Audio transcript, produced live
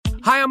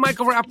Hi, I'm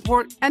Michael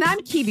Rappaport. And I'm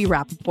Kibi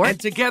Rappaport. And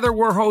together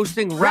we're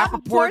hosting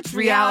Rappaport's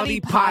Reality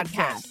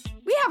Podcast.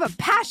 We have a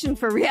passion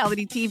for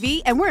reality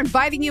TV, and we're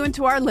inviting you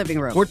into our living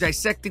room. We're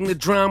dissecting the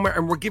drama,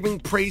 and we're giving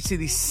praise to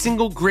the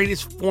single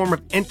greatest form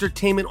of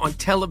entertainment on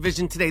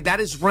television today.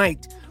 That is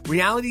right.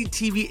 Reality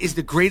TV is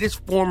the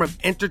greatest form of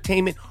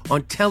entertainment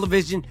on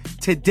television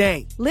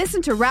today.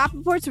 Listen to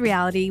Rappaport's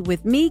Reality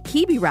with me,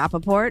 Kibi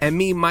Rappaport. And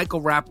me,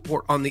 Michael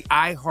Rappaport, on the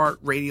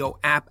iHeartRadio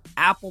app,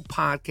 Apple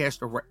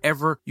Podcast, or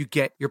wherever you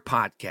get your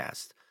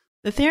podcast.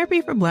 The Therapy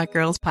for Black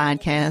Girls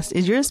podcast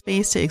is your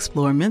space to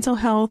explore mental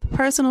health,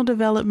 personal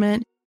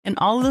development, and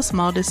all of the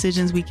small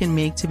decisions we can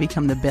make to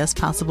become the best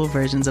possible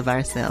versions of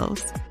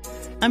ourselves.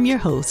 I'm your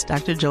host,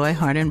 Dr. Joy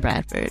Harden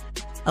Bradford,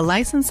 a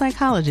licensed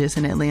psychologist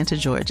in Atlanta,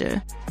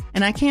 Georgia,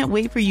 and I can't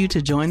wait for you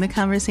to join the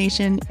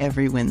conversation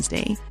every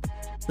Wednesday.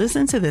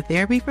 Listen to the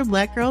Therapy for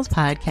Black Girls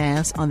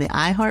podcast on the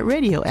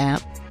iHeartRadio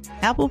app,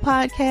 Apple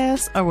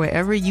Podcasts, or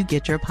wherever you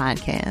get your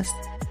podcasts.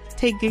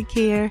 Take good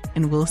care,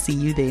 and we'll see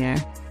you there.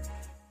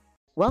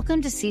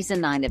 Welcome to Season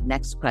 9 of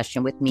Next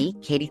Question with me,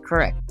 Katie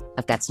Couric.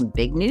 I've got some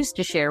big news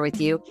to share with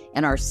you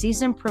in our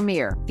season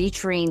premiere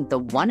featuring the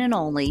one and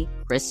only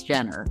Kris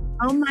Jenner.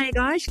 Oh my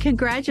gosh,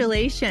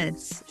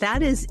 congratulations.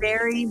 That is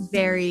very,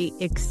 very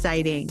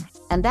exciting.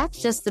 And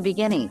that's just the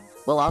beginning.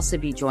 We'll also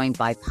be joined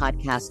by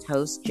podcast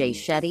host Jay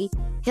Shetty,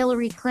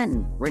 Hillary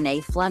Clinton,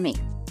 Renee Fleming,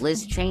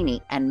 Liz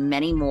Cheney, and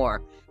many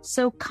more.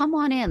 So come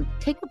on in,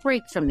 take a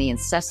break from the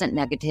incessant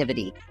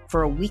negativity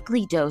for a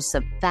weekly dose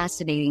of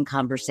fascinating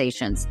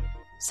conversations.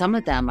 Some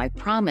of them, I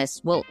promise,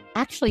 will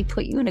actually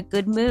put you in a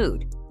good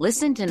mood.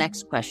 Listen to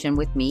Next Question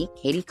with me,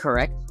 Katie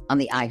Couric, on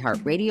the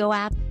iHeartRadio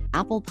app,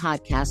 Apple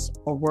Podcasts,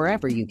 or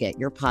wherever you get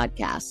your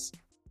podcasts.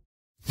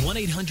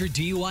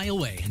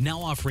 1-800-DUI-OA, now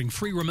offering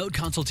free remote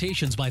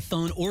consultations by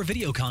phone or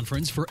video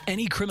conference for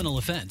any criminal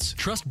offense.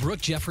 Trust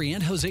Brooke, Jeffrey,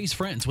 and Jose's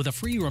friends with a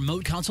free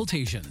remote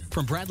consultation.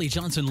 From Bradley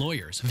Johnson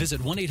Lawyers, visit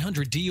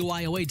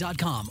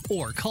 1-800-DUIOA.com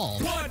or call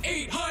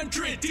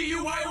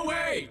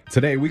 1-800-DUIOA.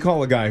 Today, we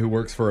call a guy who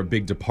works for a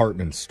big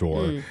department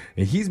store.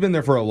 And he's been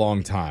there for a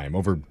long time,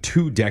 over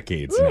 2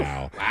 decades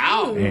now.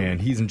 Wow. And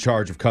he's in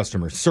charge of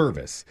customer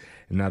service.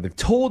 And now they've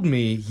told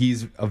me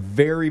he's a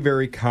very,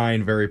 very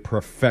kind, very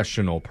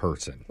professional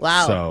person.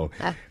 Wow. So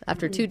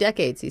after 2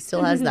 decades, he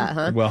still has that,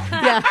 huh? Well,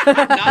 Yeah.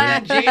 Not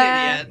that jaded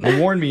yet.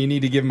 they warned me you need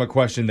to give him a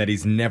question that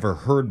he's never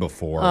heard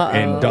before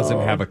and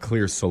doesn't have a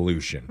clear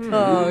solution.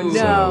 Oh, no.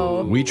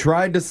 So we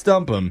tried to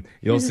stump him.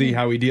 You'll see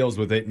how he deals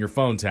with it in your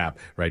phone tap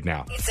right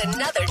now. It's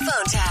another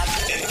phone tap.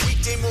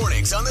 Weekday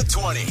mornings on the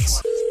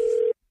 20s.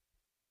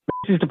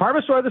 This is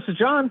Department Store. This is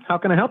John. How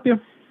can I help you?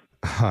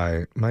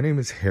 Hi, my name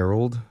is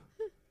Harold.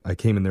 I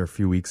came in there a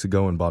few weeks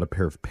ago and bought a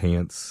pair of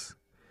pants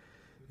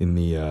in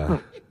the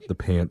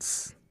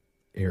pants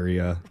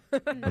area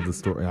of the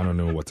store. I don't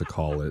know what to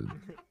call it.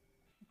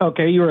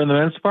 Okay, you were in the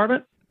men's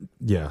department?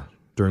 Yeah,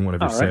 during one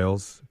of your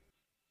sales.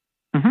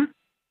 Mm-hmm.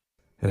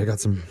 And I got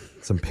some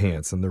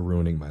pants, and they're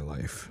ruining my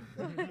life.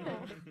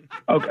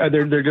 Okay,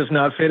 they're just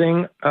not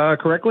fitting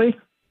correctly?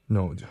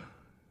 No,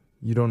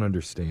 you don't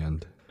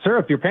understand. Sir,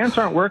 if your pants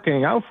aren't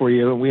working out for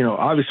you,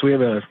 obviously we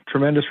have a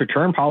tremendous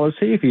return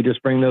policy. If you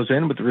just bring those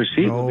in with the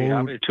receipt, we'll be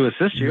happy to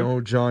assist you.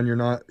 No, John, you're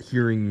not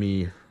hearing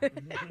me.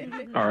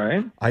 All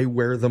right. I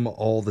wear them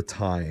all the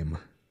time.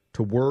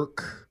 To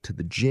work, to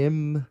the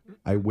gym.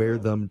 I wear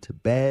them to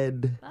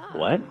bed.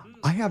 What?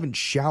 I haven't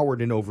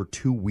showered in over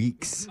 2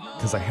 weeks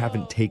because I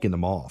haven't taken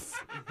them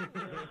off.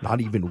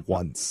 Not even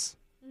once.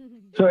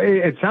 So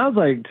it sounds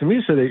like to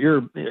me, sir, that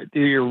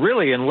you're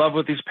really in love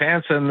with these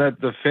pants and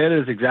that the fit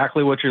is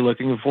exactly what you're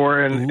looking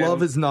for. And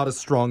love is not a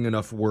strong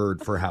enough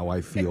word for how I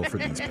feel for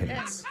these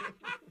pants.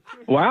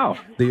 Wow.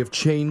 They have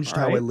changed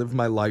how I live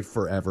my life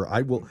forever.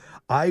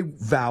 I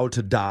vow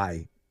to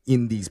die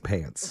in these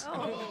pants.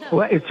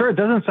 Well, sir, it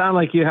doesn't sound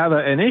like you have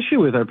an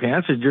issue with our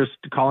pants. You're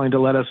just calling to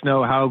let us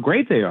know how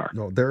great they are.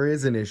 No, there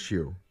is an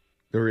issue.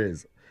 There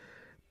is.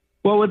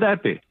 What would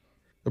that be?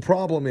 The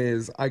problem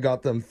is I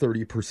got them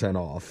 30%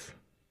 off.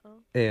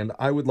 And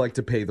I would like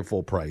to pay the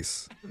full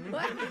price.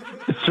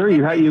 Sir,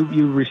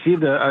 you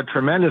received a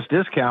tremendous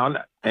discount,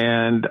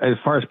 and as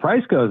far as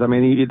price goes, I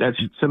mean, that's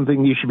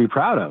something you should be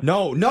proud of.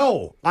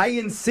 No, I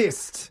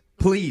insist,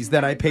 please,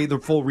 that I pay the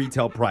full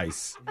retail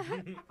price.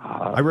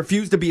 I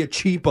refuse to be a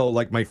cheapo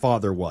like my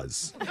father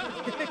was.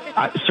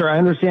 Sir, I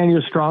understand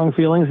your strong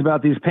feelings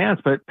about these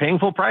pants, but paying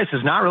full price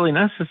is not really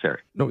necessary.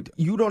 No,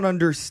 you don't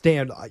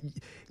understand.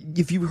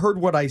 If you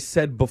heard what I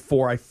said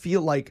before, I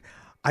feel like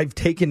I've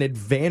taken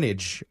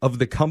advantage of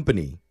the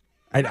company.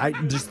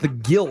 And just the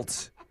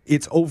guilt,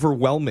 it's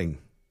overwhelming.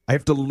 I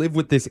have to live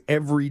with this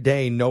every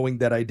day knowing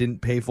that I didn't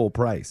pay full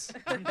price.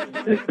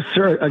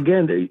 Sir,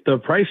 again, the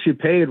price you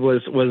paid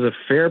was a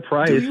fair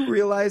price. Do you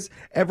realize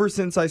ever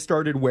since I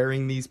started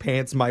wearing these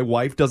pants, my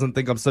wife doesn't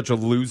think I'm such a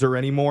loser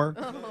anymore?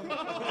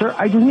 Sir,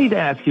 I just need to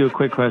ask you a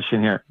quick question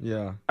here.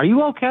 Yeah. Are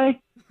you okay?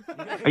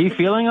 Are you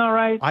feeling all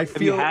right?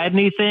 Have you had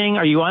anything?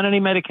 Are you on any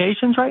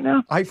medications right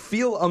now? I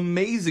feel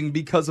amazing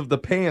because of the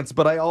pants,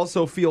 but I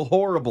also feel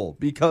horrible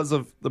because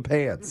of the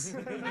pants.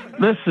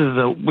 This is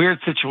a weird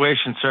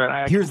situation,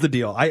 sir. Here's the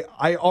deal.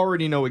 I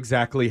already know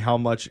exactly how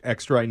much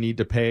extra I need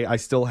to pay. I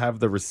still have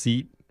the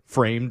receipt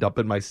framed up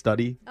in my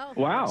study. Oh.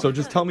 Wow. So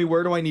just tell me,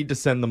 where do I need to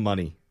send the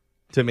money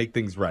to make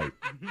things right?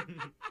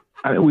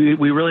 We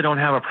really don't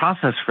have a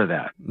process for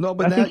that. No,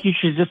 but I think you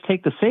should just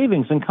take the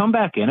savings and come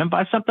back in and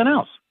buy something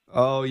else.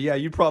 Oh, yeah,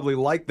 you probably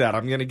like that.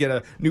 I'm going to get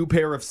a new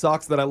pair of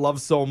socks that I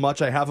love so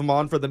much I have them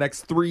on for the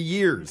next 3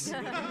 years.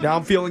 Now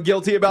I'm feeling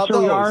guilty about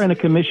those. We are in a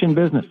commission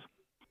business.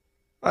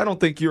 I don't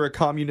think you're a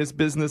communist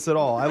business at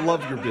all. I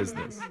love your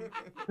business.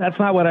 That's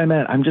not what I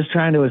meant. I'm just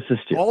trying to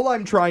assist you. All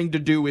I'm trying to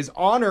do is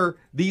honor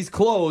these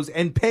clothes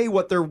and pay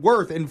what they're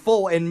worth in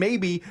full and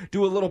maybe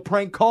do a little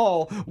prank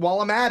call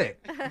while I'm at it.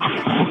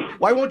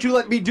 Why won't you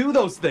let me do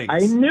those things? I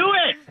knew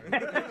it!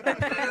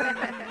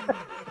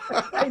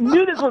 I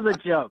knew this was a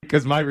joke.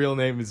 Because my real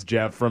name is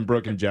Jeff from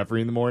Brooke and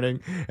Jeffrey in the Morning,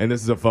 and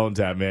this is a phone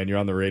tap, man. You're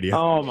on the radio.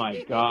 Oh,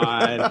 my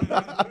God.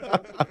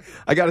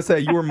 I got to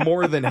say, you were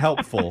more than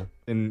helpful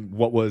in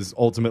what was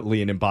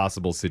ultimately an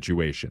impossible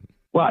situation.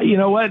 Well, you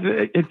know what?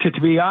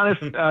 To be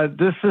honest,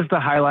 this is the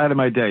highlight of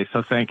my day,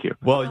 so thank you.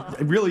 Well,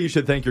 really, you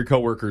should thank your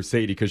coworker,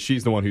 Sadie, because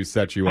she's the one who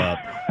set you up.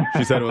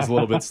 She said it was a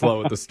little bit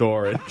slow at the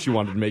store, and she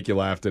wanted to make you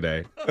laugh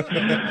today.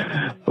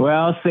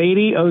 Well,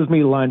 Sadie owes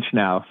me lunch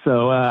now,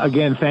 so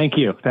again, thank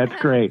you. That's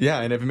great. Yeah,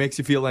 and if it makes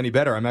you feel any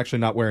better, I'm actually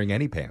not wearing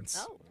any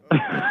pants. Oh.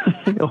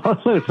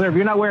 Well, sir, if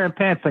you're not wearing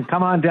pants, then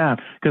come on down,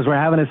 because we're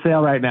having a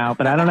sale right now,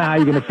 but I don't know how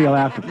you're going to feel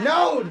after.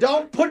 No,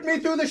 don't put me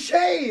through the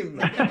shame!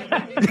 Wake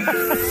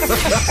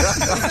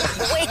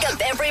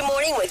up every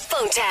morning with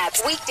phone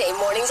taps. Weekday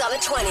mornings on the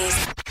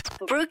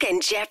 20s. Brooke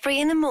and Jeffrey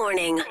in the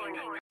morning.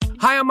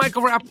 Hi, I'm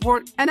Michael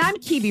Rappaport. And I'm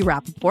Kibi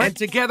Rappaport. And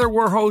together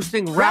we're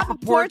hosting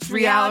Rappaport's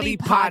Reality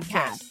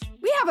Podcast.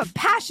 We have a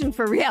passion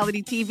for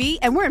reality TV,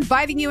 and we're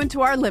inviting you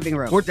into our living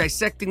room. We're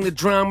dissecting the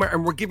drama,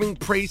 and we're giving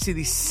praise to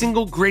the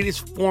single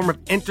greatest form of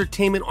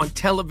entertainment on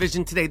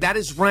television today. That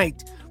is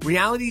right.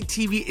 Reality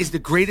TV is the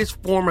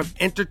greatest form of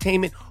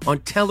entertainment on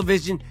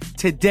television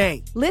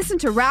today. Listen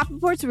to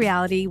Rappaport's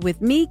Reality with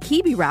me,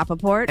 Kibi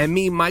Rappaport. And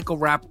me, Michael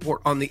Rappaport,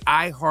 on the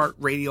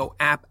iHeartRadio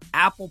app,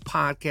 Apple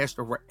Podcast,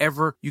 or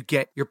wherever you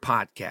get your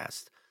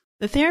podcast.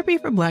 The Therapy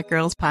for Black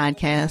Girls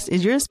podcast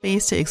is your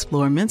space to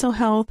explore mental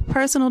health,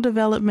 personal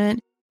development,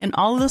 and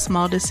all of the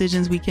small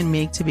decisions we can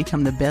make to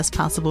become the best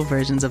possible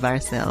versions of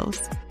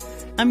ourselves.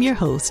 I'm your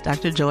host,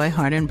 Dr. Joy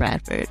Harden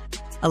Bradford,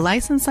 a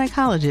licensed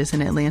psychologist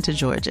in Atlanta,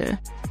 Georgia,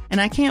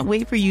 and I can't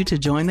wait for you to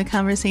join the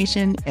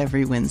conversation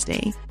every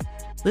Wednesday.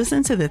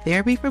 Listen to the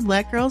Therapy for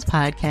Black Girls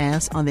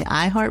podcast on the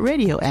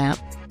iHeartRadio app,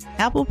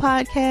 Apple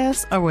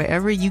Podcasts, or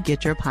wherever you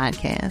get your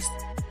podcasts.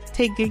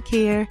 Take good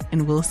care,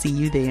 and we'll see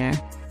you there.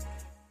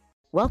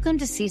 Welcome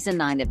to Season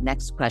 9 of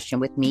Next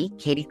Question with me,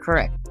 Katie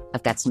Couric.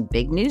 I've got some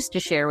big news to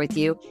share with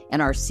you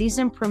in our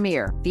season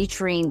premiere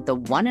featuring the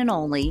one and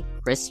only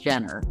Kris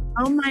Jenner.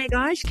 Oh my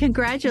gosh,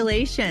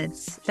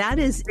 congratulations. That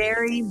is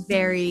very,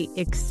 very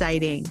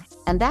exciting.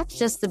 And that's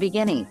just the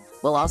beginning.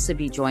 We'll also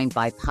be joined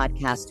by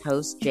podcast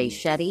host Jay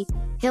Shetty,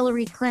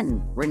 Hillary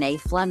Clinton, Renee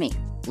Fleming,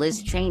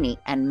 Liz Cheney,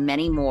 and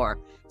many more.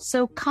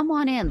 So come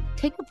on in,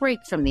 take a break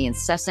from the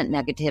incessant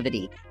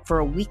negativity for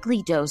a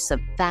weekly dose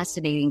of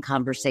fascinating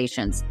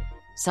conversations.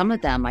 Some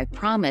of them, I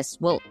promise,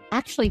 will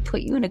actually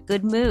put you in a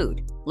good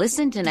mood.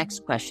 Listen to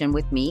Next Question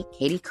with me,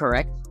 Katie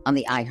Couric, on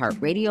the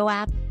iHeartRadio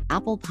app,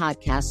 Apple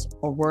Podcasts,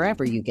 or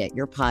wherever you get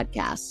your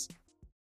podcasts.